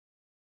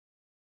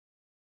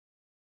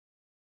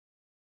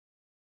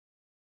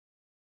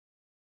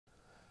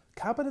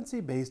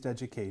Competency-based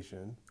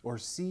education, or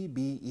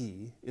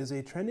CBE, is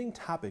a trending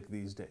topic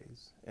these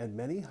days, and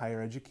many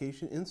higher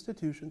education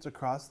institutions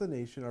across the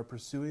nation are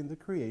pursuing the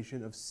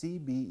creation of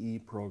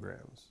CBE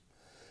programs.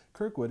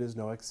 Kirkwood is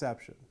no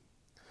exception.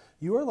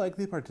 You are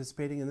likely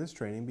participating in this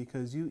training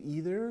because you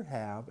either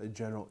have a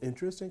general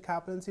interest in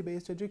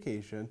competency-based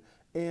education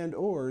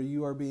or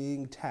you are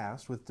being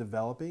tasked with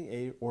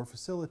developing or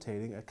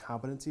facilitating a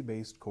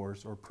competency-based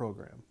course or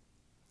program.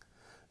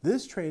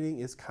 This training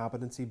is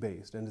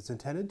competency-based and it's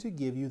intended to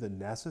give you the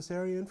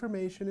necessary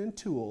information and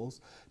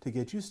tools to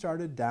get you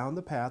started down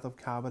the path of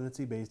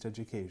competency-based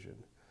education.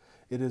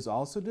 It is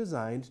also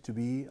designed to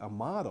be a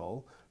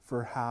model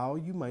for how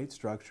you might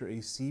structure a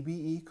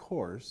CBE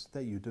course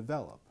that you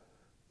develop.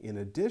 In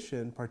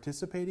addition,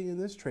 participating in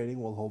this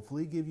training will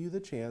hopefully give you the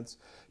chance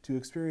to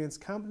experience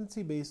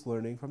competency-based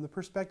learning from the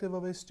perspective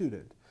of a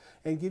student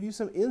and give you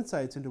some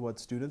insights into what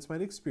students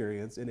might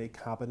experience in a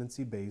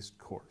competency-based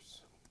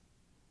course.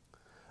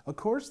 A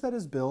course that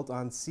is built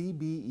on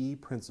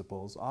CBE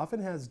principles often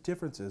has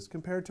differences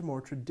compared to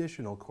more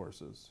traditional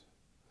courses.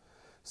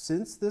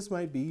 Since this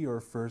might be your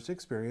first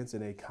experience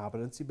in a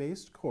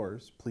competency-based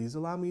course, please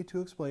allow me to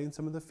explain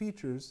some of the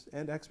features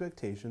and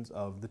expectations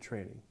of the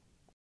training.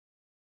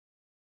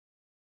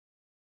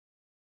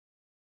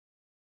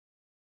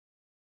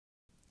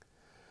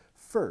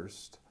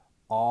 First,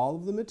 all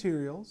of the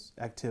materials,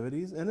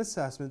 activities, and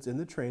assessments in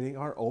the training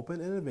are open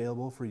and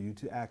available for you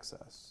to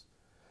access.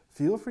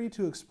 Feel free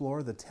to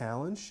explore the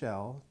Talon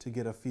shell to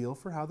get a feel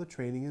for how the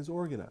training is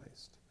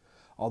organized.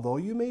 Although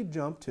you may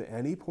jump to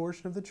any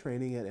portion of the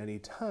training at any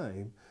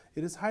time,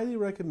 it is highly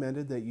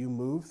recommended that you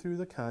move through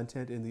the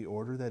content in the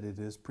order that it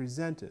is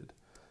presented.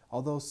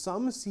 Although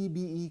some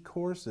CBE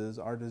courses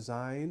are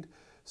designed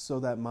so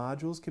that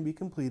modules can be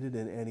completed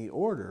in any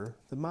order,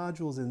 the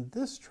modules in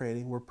this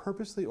training were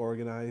purposely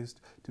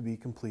organized to be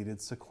completed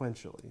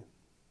sequentially.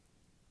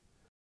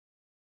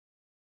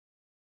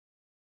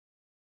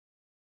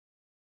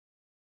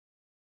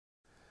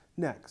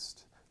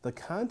 Next, the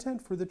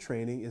content for the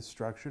training is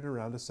structured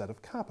around a set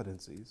of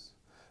competencies.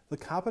 The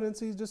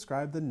competencies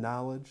describe the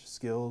knowledge,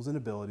 skills, and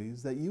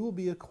abilities that you will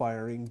be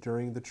acquiring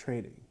during the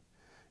training.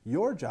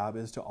 Your job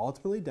is to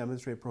ultimately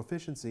demonstrate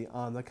proficiency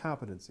on the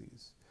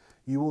competencies.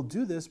 You will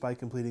do this by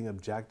completing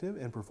objective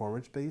and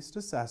performance-based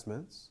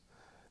assessments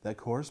that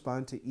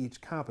correspond to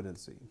each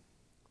competency.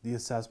 The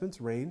assessments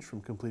range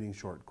from completing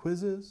short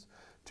quizzes,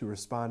 to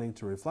responding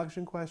to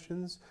reflection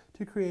questions,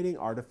 to creating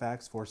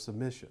artifacts for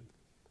submission.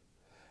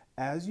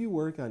 As you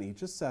work on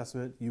each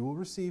assessment, you will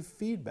receive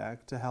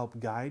feedback to help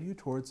guide you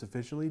towards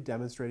sufficiently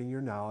demonstrating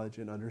your knowledge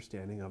and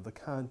understanding of the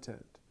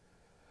content.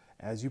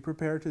 As you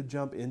prepare to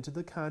jump into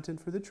the content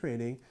for the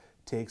training,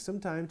 take some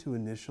time to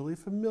initially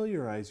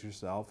familiarize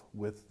yourself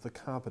with the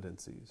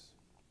competencies.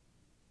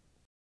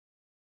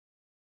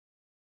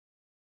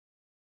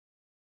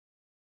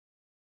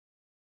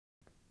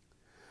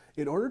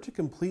 In order to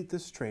complete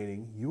this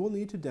training, you will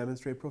need to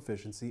demonstrate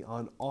proficiency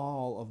on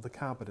all of the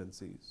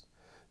competencies.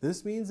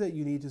 This means that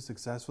you need to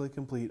successfully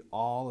complete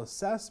all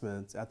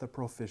assessments at the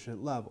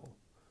proficient level.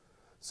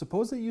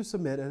 Suppose that you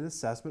submit an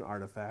assessment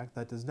artifact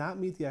that does not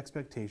meet the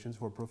expectations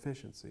for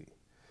proficiency.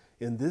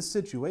 In this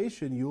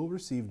situation, you will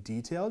receive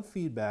detailed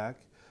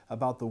feedback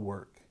about the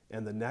work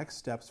and the next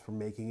steps for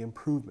making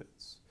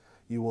improvements.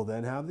 You will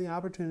then have the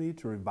opportunity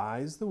to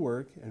revise the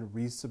work and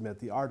resubmit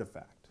the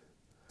artifact.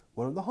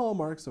 One of the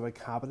hallmarks of a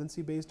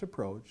competency-based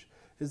approach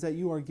is that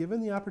you are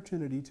given the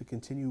opportunity to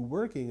continue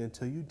working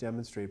until you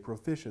demonstrate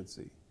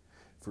proficiency.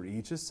 For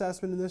each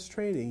assessment in this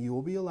training, you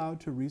will be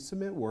allowed to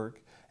resubmit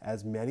work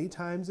as many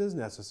times as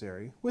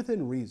necessary,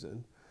 within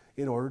reason,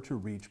 in order to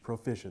reach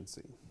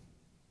proficiency.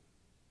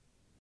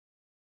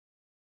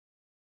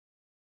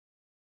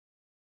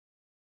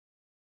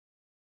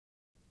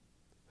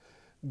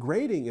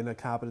 Grading in a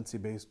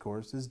competency-based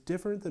course is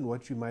different than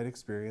what you might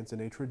experience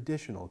in a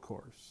traditional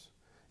course.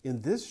 In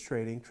this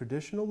training,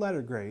 traditional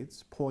letter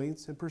grades,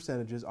 points, and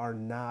percentages are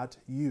not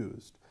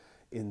used.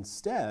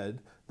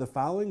 Instead, the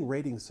following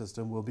rating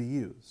system will be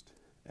used: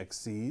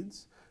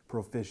 exceeds,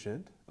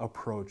 proficient,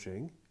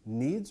 approaching,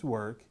 needs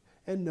work,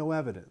 and no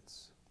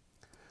evidence.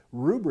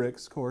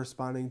 Rubrics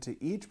corresponding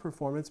to each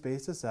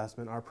performance-based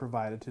assessment are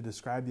provided to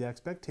describe the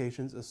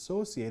expectations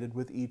associated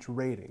with each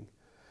rating.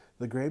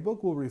 The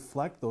gradebook will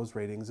reflect those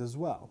ratings as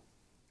well.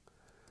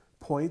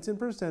 Points and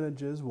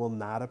percentages will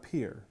not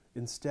appear.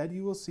 Instead,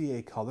 you will see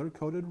a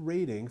color-coded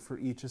rating for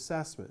each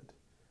assessment.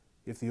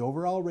 If the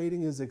overall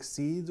rating is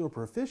exceeds or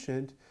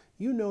proficient,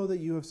 you know that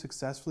you have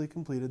successfully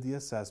completed the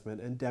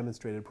assessment and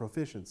demonstrated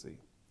proficiency.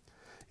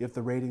 If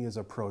the rating is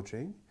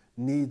approaching,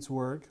 needs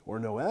work, or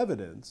no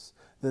evidence,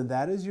 then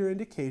that is your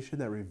indication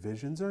that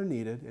revisions are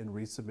needed and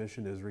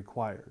resubmission is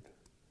required.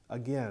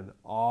 Again,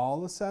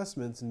 all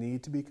assessments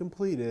need to be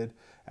completed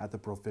at the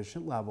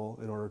proficient level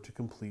in order to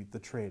complete the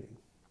training.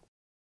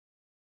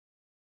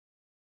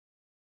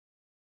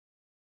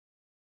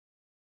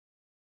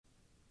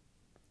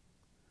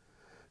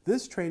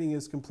 This training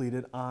is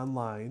completed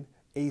online,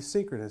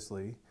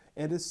 asynchronously,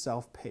 and is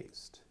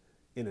self-paced.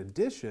 In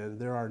addition,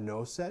 there are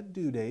no set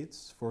due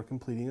dates for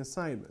completing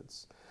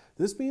assignments.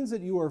 This means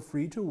that you are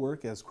free to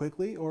work as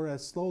quickly or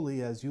as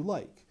slowly as you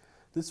like.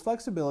 This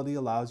flexibility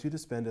allows you to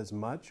spend as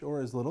much or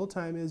as little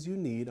time as you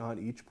need on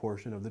each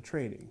portion of the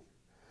training.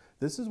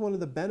 This is one of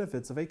the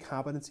benefits of a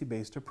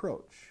competency-based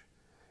approach.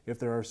 If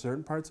there are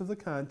certain parts of the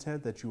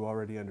content that you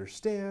already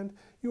understand,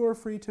 you are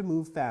free to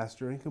move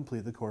faster and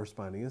complete the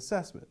corresponding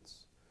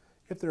assessments.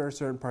 If there are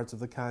certain parts of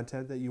the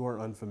content that you are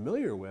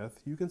unfamiliar with,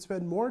 you can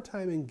spend more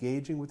time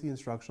engaging with the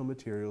instructional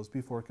materials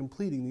before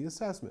completing the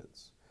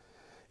assessments.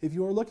 If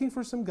you are looking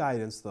for some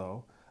guidance,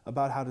 though,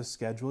 about how to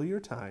schedule your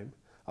time,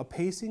 a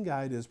pacing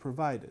guide is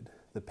provided.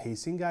 The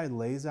pacing guide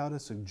lays out a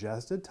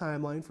suggested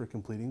timeline for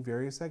completing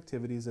various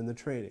activities in the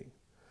training.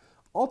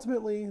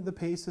 Ultimately, the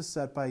pace is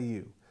set by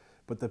you,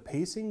 but the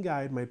pacing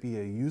guide might be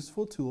a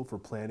useful tool for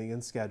planning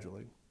and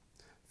scheduling.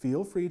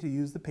 Feel free to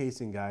use the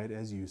pacing guide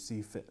as you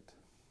see fit.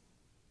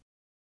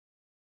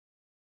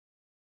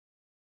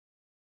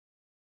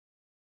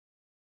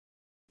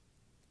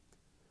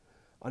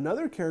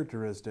 Another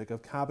characteristic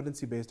of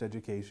competency-based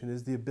education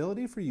is the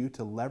ability for you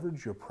to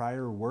leverage your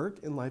prior work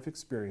and life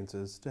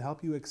experiences to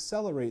help you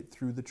accelerate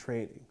through the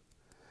training.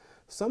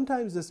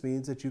 Sometimes this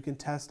means that you can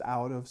test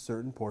out of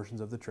certain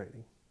portions of the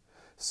training,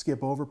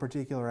 skip over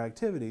particular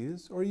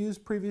activities, or use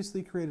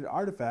previously created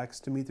artifacts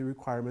to meet the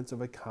requirements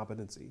of a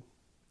competency.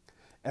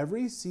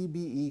 Every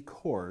CBE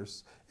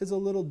course is a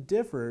little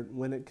different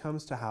when it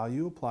comes to how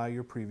you apply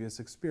your previous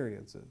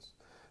experiences.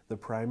 The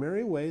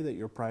primary way that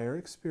your prior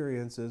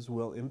experiences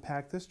will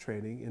impact this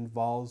training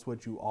involves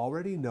what you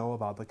already know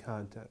about the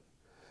content.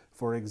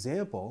 For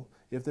example,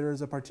 if there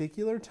is a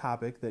particular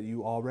topic that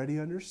you already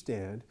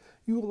understand,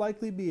 you will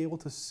likely be able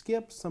to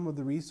skip some of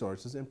the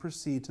resources and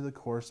proceed to the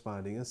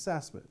corresponding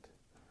assessment.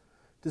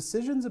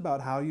 Decisions about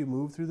how you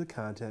move through the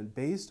content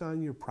based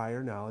on your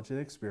prior knowledge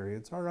and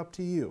experience are up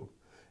to you.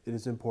 It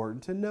is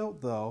important to note,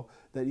 though,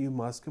 that you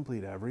must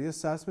complete every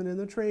assessment in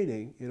the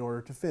training in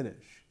order to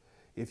finish.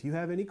 If you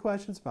have any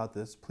questions about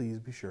this, please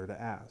be sure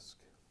to ask.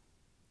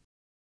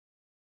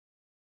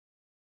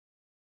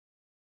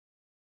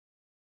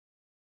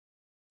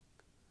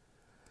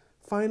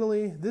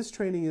 Finally, this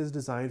training is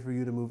designed for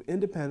you to move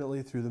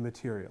independently through the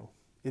material.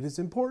 It is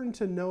important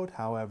to note,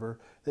 however,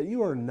 that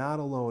you are not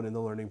alone in the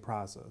learning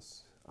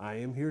process. I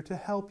am here to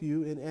help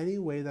you in any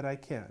way that I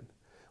can.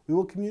 We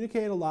will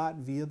communicate a lot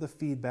via the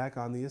feedback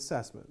on the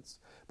assessments,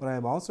 but I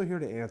am also here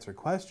to answer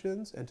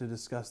questions and to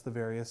discuss the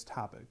various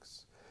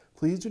topics.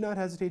 Please do not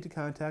hesitate to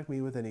contact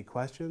me with any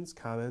questions,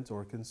 comments,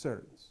 or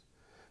concerns.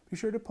 Be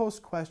sure to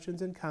post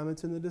questions and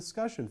comments in the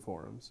discussion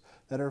forums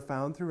that are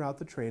found throughout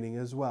the training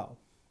as well.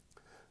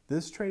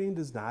 This training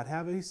does not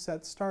have a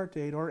set start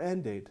date or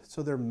end date,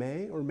 so there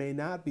may or may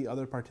not be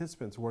other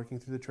participants working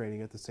through the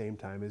training at the same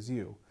time as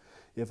you.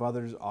 If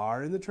others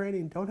are in the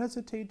training, don't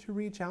hesitate to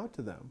reach out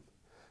to them.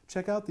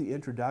 Check out the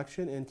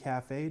Introduction and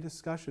Cafe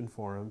discussion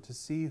forum to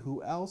see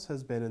who else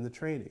has been in the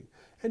training,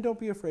 and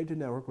don't be afraid to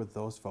network with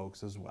those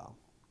folks as well.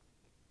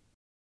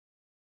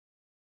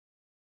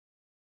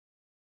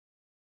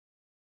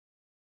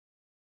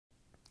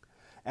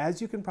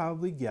 As you can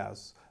probably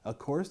guess, a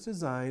course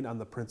designed on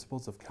the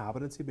principles of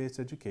competency-based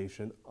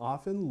education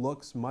often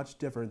looks much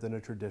different than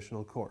a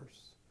traditional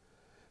course.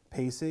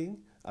 Pacing,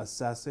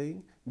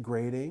 assessing,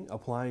 grading,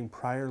 applying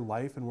prior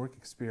life and work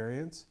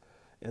experience,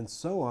 and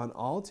so on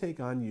all take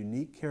on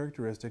unique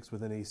characteristics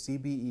within a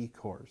CBE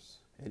course,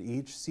 and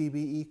each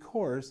CBE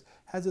course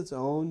has its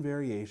own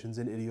variations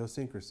and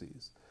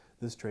idiosyncrasies.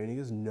 This training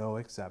is no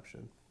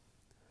exception.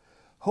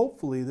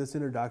 Hopefully, this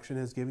introduction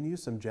has given you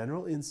some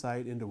general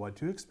insight into what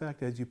to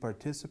expect as you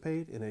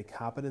participate in a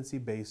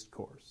competency-based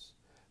course.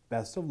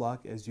 Best of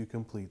luck as you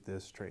complete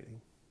this training.